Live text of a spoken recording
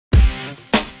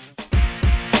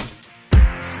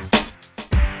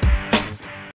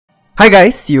Hi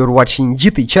guys, you're watching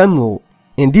GT channel,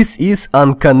 and this is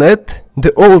Ahn'kahet,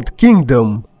 the Old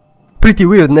Kingdom. Pretty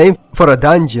weird name for a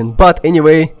dungeon, but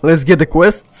anyway, let's get the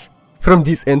quests from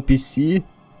this NPC.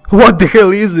 What the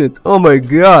hell is it? Oh my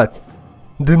god!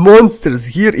 The monsters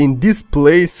here in this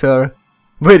place are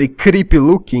very creepy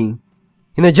looking.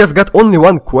 And I just got only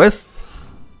one quest?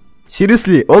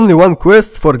 Seriously, only one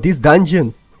quest for this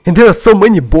dungeon? And there are so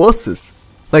many bosses,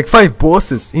 like 5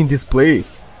 bosses in this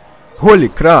place. Holy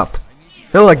crap.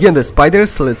 Well, again the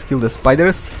spiders, let's kill the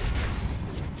spiders.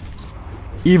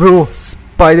 Evil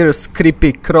spiders,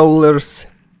 creepy crawlers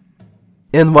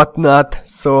and whatnot.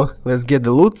 So let's get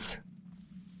the loots.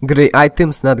 Grey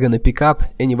items, not gonna pick up.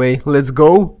 Anyway, let's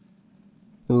go.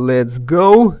 Let's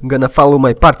go. Gonna follow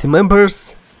my party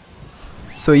members.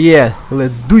 So yeah,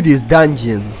 let's do this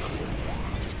dungeon.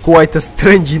 Quite a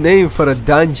strange name for a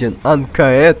dungeon,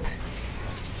 Ahn'kahet.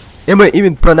 Am I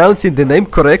even pronouncing the name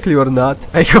correctly or not?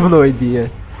 I have no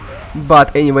idea.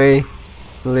 But anyway,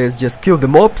 let's just kill the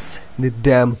mobs, the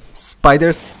damn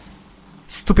spiders.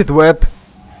 Stupid web.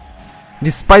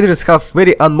 These spiders have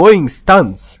very annoying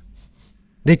stuns.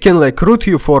 They can like root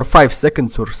you for 5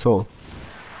 seconds or so.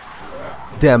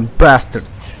 Damn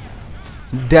bastards.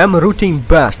 Damn rooting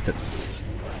bastards.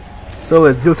 So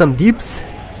let's deal some dips.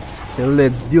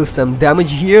 Let's deal some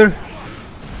damage here.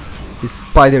 The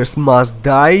spiders must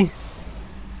die.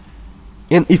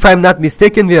 And if I'm not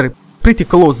mistaken, we are pretty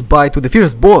close by to the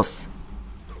first boss.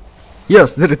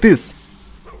 Yes, there it is.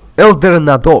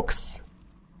 Ahn'kahet.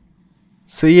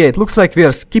 So yeah, it looks like we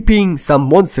are skipping some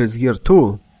monsters here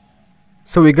too.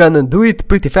 So we're gonna do it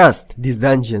pretty fast, this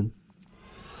dungeon.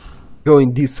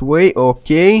 Going this way,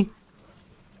 okay.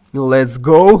 Let's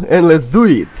go and let's do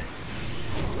it.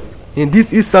 And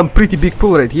this is some pretty big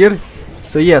pool right here.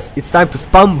 So yes, it's time to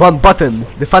spam one button,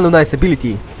 the Fun and Ice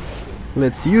ability.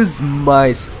 Let's use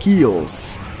my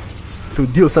skills to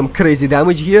deal some crazy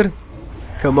damage here.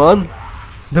 Come on.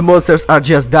 The monsters are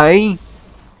just dying.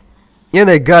 And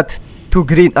I got 2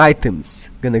 green items.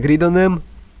 Gonna grid on them.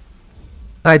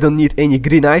 I don't need any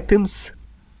green items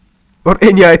or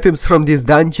any items from this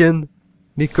dungeon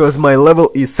because my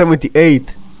level is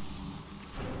 78.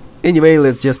 Anyway,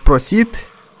 let's just proceed.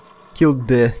 Kill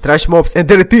the trash mobs, and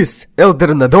there it is,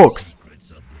 Ahn'kahet.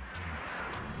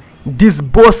 This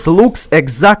boss looks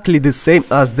exactly the same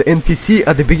as the NPC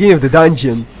at the beginning of the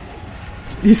dungeon.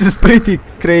 This is pretty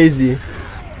crazy.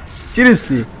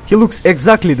 Seriously, he looks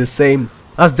exactly the same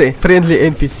as the friendly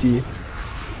NPC.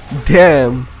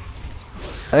 Damn.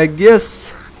 I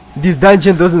guess this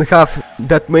dungeon doesn't have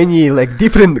that many like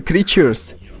different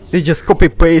creatures. They just copy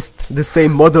paste the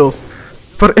same models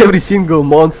for every single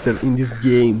monster in this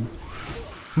game.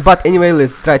 But anyway,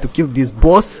 let's try to kill this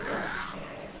boss.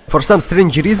 For some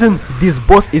strange reason, this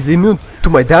boss is immune to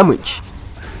my damage.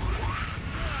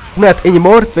 Not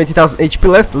anymore, 20,000 HP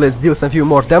left, let's deal some few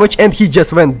more damage, and he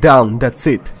just went down, that's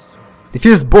it. The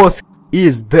first boss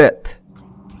is dead.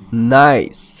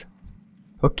 Nice.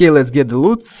 Okay, let's get the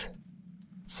loots.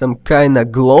 Some kinda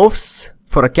gloves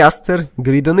for a caster,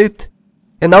 grid on it.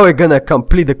 And now we're gonna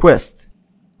complete the quest.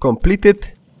 Complete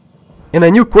it. And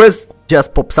a new quest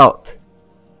just pops out.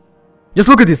 Just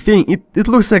look at this thing, it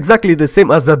looks exactly the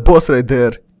same as that boss right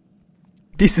there.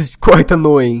 This is quite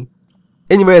annoying.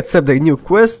 Anyway, accept the new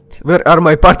quest. Where are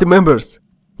my party members?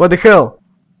 What the hell?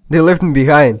 They left me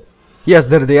behind. Yes,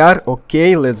 there they are.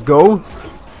 Okay, let's go.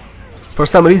 For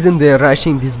some reason they are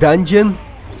rushing this dungeon.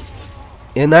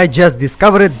 And I just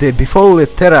discovered the Befallen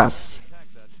Terrace.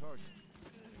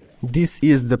 This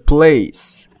is the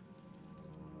place.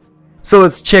 So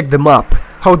let's check the map.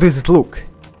 How does it look?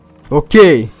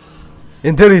 Okay.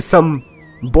 And there is some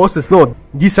bosses. No,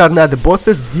 these are not the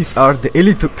bosses, these are the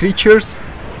elite creatures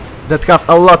that have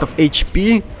a lot of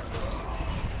HP.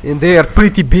 And they are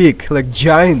pretty big, like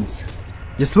giants.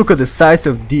 Just look at the size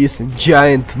of this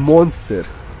giant monster.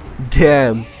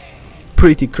 Damn,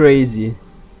 pretty crazy.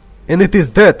 And it is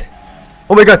dead.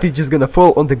 Oh my god, it's just gonna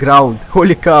fall on the ground.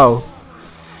 Holy cow.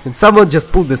 And someone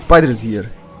just pulled the spiders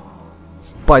here.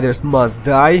 Spiders must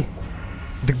die.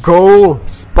 The goal,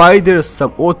 spiders,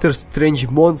 some other strange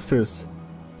monsters.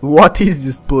 What is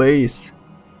this place?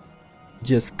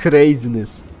 Just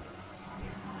craziness.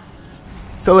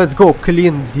 So let's go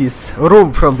clean this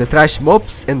room from the trash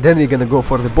mobs, and then we're gonna go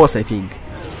for the boss, I think.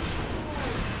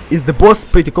 Is the boss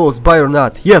pretty close by or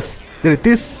not? Yes, there it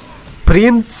is.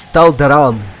 Prince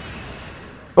Taldaram.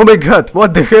 Oh my god,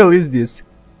 what the hell is this?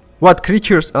 What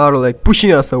creatures are like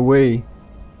pushing us away?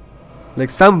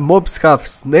 Like some mobs have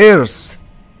snares,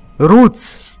 roots,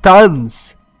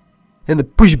 stuns, and a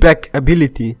pushback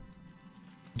ability.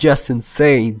 Just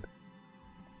insane.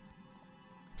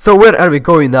 So where are we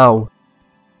going now?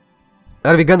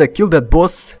 Are we gonna kill that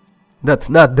boss?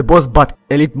 Not the boss, but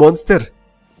elite monster?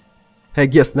 I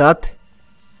guess not.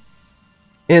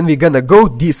 And we're gonna go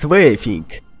this way, I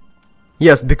think.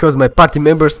 Yes, because my party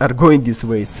members are going this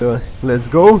way, so let's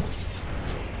go.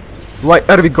 Why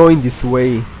are we going this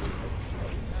way?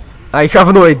 I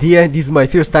have no idea, this is my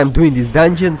first time doing this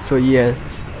dungeon, so yeah.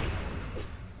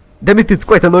 Damn it, it's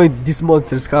quite annoying these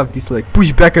monsters have this like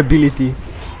pushback ability.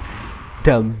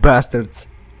 Damn bastards.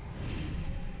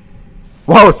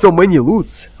 Wow, so many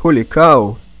loots, holy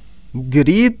cow.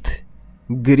 Greed,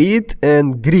 greed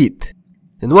and greed.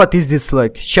 And what is this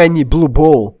like shiny blue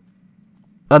ball?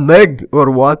 An egg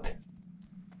or what?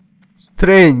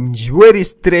 Strange, very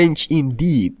strange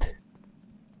indeed.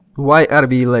 Why are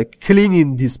we like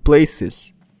cleaning these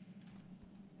places?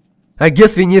 I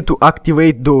guess we need to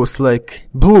activate those like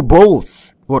blue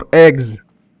balls or eggs.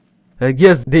 I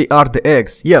guess they are the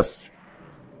eggs, yes.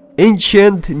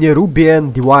 Ancient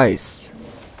Nerubian device.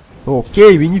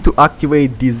 Okay, we need to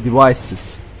activate these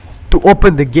devices to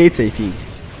open the gates, I think.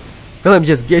 Well, I'm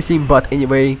just guessing, but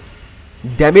anyway.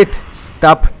 Damn it,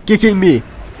 stop kicking me,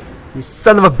 you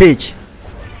son of a bitch.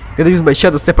 Gonna use my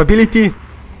shadow step ability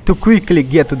to quickly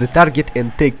get to the target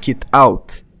and take it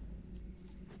out.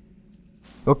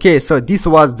 Okay, so this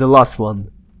was the last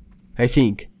one, I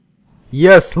think.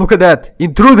 Yes, look at that,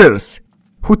 intruders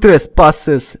who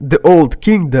trespasses the old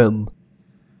kingdom.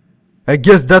 I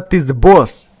guess that is the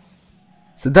boss.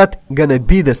 So that gonna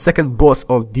be the second boss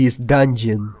of this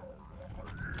dungeon.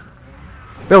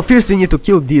 Well, first we need to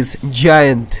kill this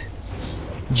giant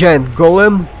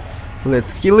golem.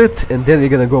 Let's kill it and then we're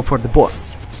gonna go for the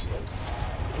boss.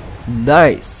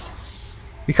 Nice.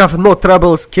 We have no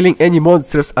troubles killing any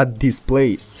monsters at this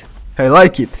place. I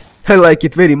like it. I like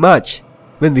it very much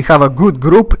when we have a good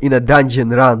group in a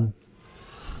dungeon run.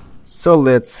 So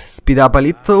let's speed up a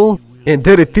little. And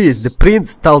there it is, the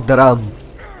Prince Taldaram.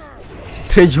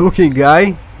 Strange looking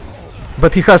guy,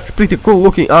 but he has pretty cool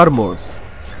looking armors.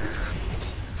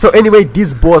 So anyway,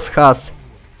 this boss has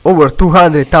over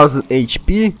 200,000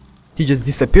 HP. He just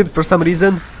disappeared for some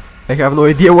reason. I have no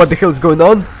idea what the hell is going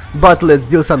on, but let's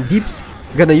deal some dips.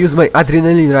 Gonna use my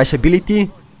adrenaline rush ability.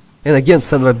 And again,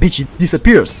 son of a bitch, it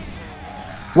disappears.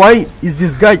 Why is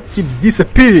this guy keeps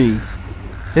disappearing?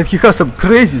 And he has some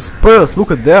crazy spells,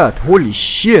 look at that, holy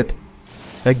shit.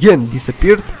 Again,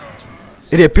 disappeared.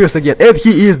 Reappears again, and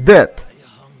he is dead.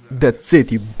 That's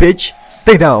it, you bitch.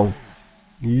 Stay down,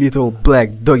 little black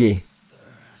doggy.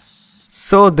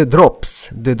 So the drops.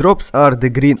 The drops are the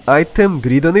green item,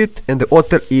 greed on it, and the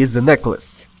other is the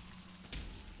necklace.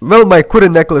 Well, my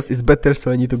current necklace is better,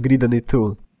 so I need to greed on it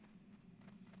too.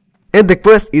 And the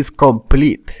quest is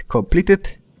complete.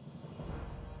 Completed.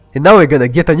 And now we're gonna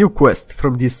get a new quest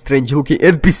from this strange looking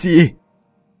NPC.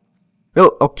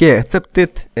 Well, okay, accept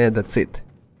it, and that's it.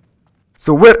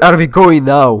 So where are we going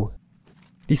now?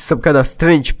 This is some kind of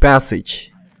strange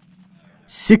passage.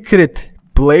 Secret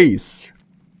place.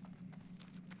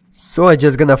 So I'm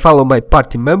just gonna follow my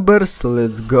party members,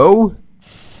 let's go.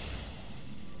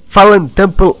 Fallen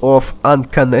Temple of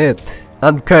Ahn'kahet.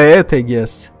 Ahn'kahet, I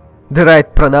guess. The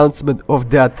right pronouncement of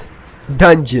that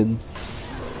dungeon.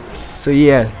 So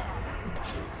yeah.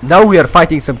 Now we are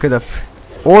fighting some kind of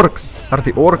orcs. Are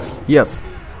they orcs? Yes.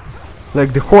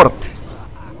 Like the horde.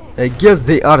 I guess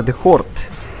they are the horde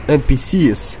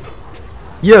NPCs.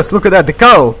 Yes, look at that, the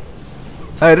cow.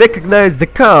 I recognize the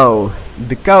cow.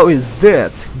 The cow is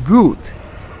dead. Good.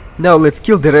 Now let's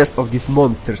kill the rest of these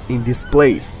monsters in this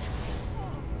place.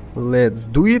 Let's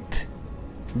do it.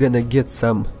 Gonna get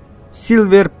some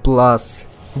silver plus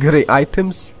grey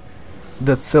items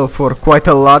that sell for quite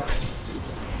a lot.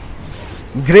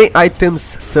 Grey items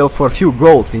sell for few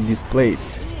gold in this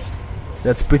place.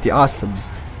 That's pretty awesome.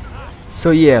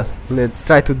 So yeah, let's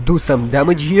try to do some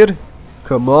damage here.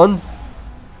 Come on.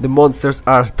 The monsters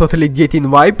are totally getting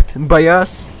wiped by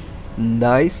us.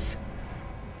 Nice.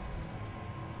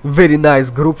 Very nice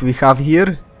group we have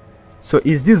here. So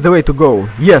is this the way to go?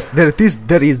 Yes, there it is.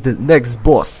 There is the next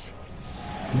boss.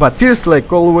 But first,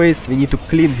 like always, we need to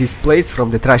clean this place from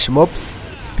the trash mobs,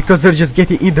 because they're just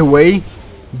getting in the way.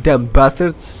 Damn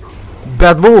bastards.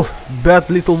 Bad wolf. Bad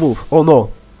little wolf. Oh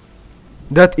no.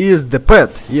 That is the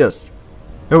pet. Yes.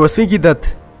 I was thinking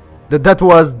that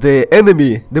was the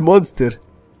enemy, the monster.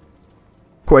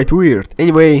 Quite weird.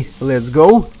 Anyway, let's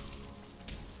go.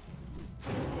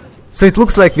 So it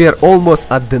looks like we are almost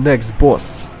at the next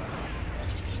boss.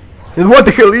 And what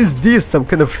the hell is this? Some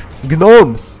kind of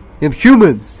gnomes and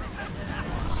humans.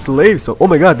 Slaves. Oh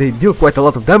my god, they deal quite a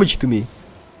lot of damage to me.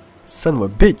 Son of a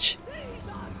bitch.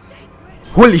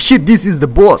 Holy shit, this is the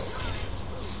boss.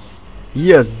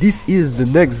 Yes, this is the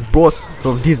next boss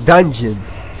of this dungeon.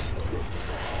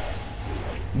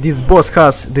 This boss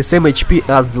has the same HP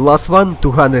as the last one,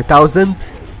 200,000.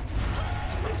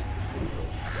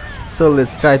 So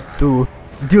let's try to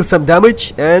deal some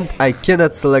damage, and I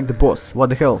cannot select the boss. What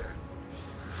the hell?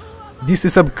 This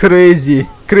is some crazy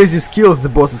skills the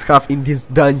bosses have in this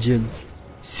dungeon.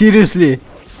 Seriously,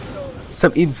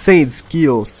 some insane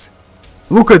skills.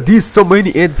 Look at this, so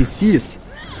many NPCs,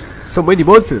 so many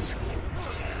monsters.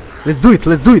 Let's do it,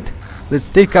 let's do it. Let's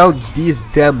take out this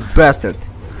damn bastard.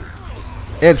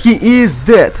 And he is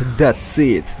dead. That's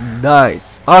it.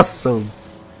 Nice, awesome.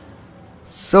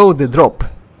 So the drop.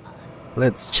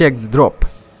 Let's check the drop.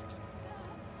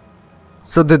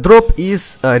 So the drop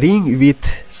is a ring with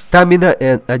stamina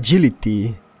and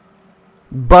agility.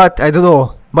 But I don't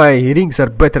know, my rings are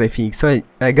better I think, so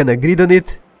I gonna grid on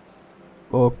it.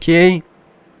 Okay.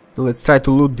 Let's try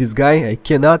to loot this guy, I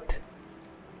cannot.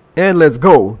 And let's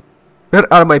go.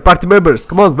 Where are my party members?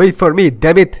 Come on, wait for me,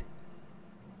 damn it.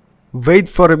 Wait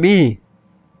for me,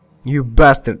 you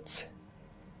bastards.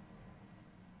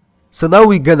 So now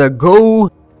we're gonna go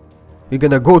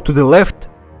to the left.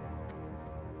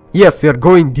 Yes, we are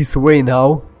going this way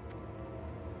now.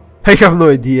 I have no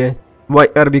idea why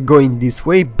are we going this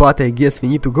way, but I guess we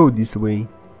need to go this way.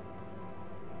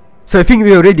 So I think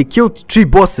we already killed 3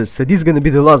 bosses, so this is gonna be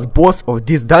the last boss of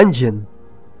this dungeon.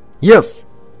 Yes,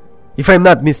 if I'm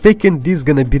not mistaken, this is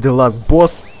gonna be the last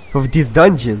boss of this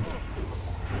dungeon.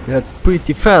 That's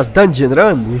pretty fast dungeon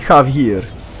run we have here.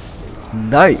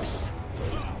 Nice.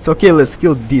 So okay, let's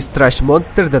kill this trash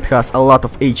monster that has a lot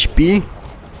of HP.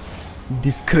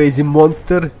 This crazy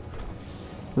monster.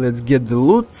 Let's get the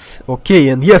loots. Okay,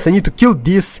 and yes, I need to kill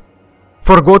these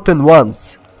forgotten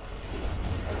ones.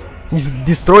 Need to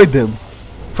destroy them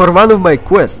for one of my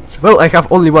quests. Well, I have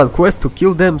only one quest to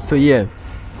kill them, so yeah.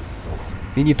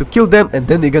 We need to kill them and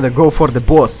then we're gonna go for the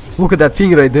boss. Look at that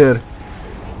thing right there.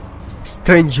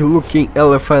 Strange looking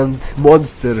elephant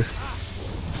monster.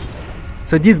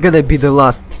 So this is gonna be the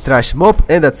last trash mob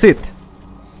and that's it.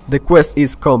 The quest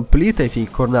is complete, I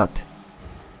think, or not.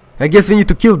 I guess we need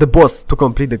to kill the boss to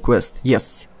complete the quest,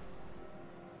 yes.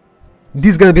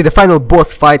 This is gonna be the final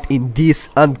boss fight in this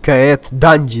Ahn'kahet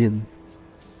dungeon.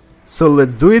 So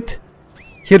let's do it.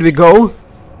 Here we go.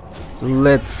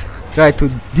 Let's try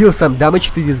to deal some damage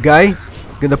to this guy.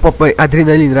 Gonna pop my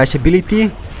adrenaline rush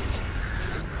ability.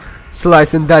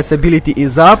 Slice and dice ability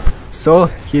is up. So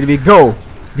here we go.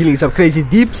 Dealing some crazy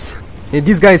dips. And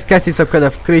this guy is casting some kind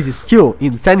of crazy skill,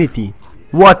 insanity.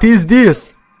 What is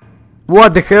this?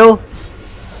 What the hell?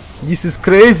 This is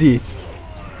crazy.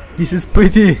 This is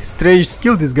pretty strange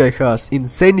skill this guy has.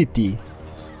 Insanity.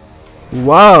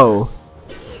 Wow.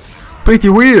 Pretty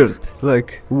weird.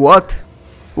 Like, what?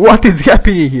 What is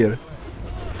happening here?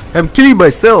 I'm killing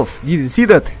myself. Did you see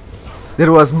that?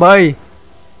 There was my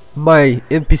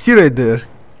NPC right there.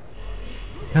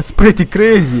 That's pretty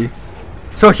crazy.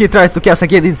 So he tries to cast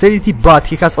again Insanity, but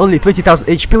he has only 20,000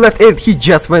 HP left and he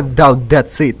just went down,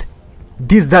 that's it.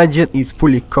 This dungeon is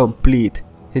fully complete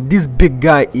and this big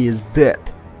guy is dead.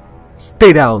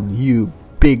 Stay down, you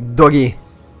big doggy.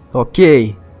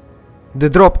 Okay. The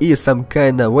drop is some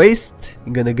kinda waste.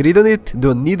 I'm gonna grid on it,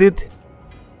 don't need it.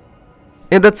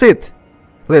 And that's it.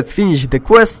 Let's finish the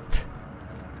quest.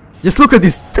 Just look at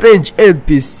this strange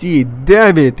NPC,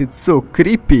 damn it, it's so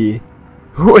creepy.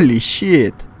 Holy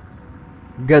shit.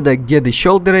 Gotta get the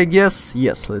shoulder, I guess.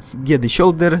 Yes, let's get the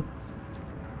shoulder.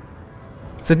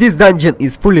 So this dungeon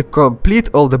is fully complete,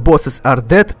 all the bosses are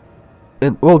dead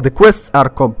and all the quests are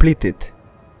completed.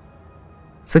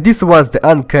 So this was the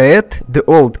Ahn'kahet, the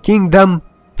Old Kingdom.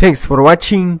 Thanks for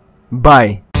watching,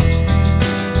 bye.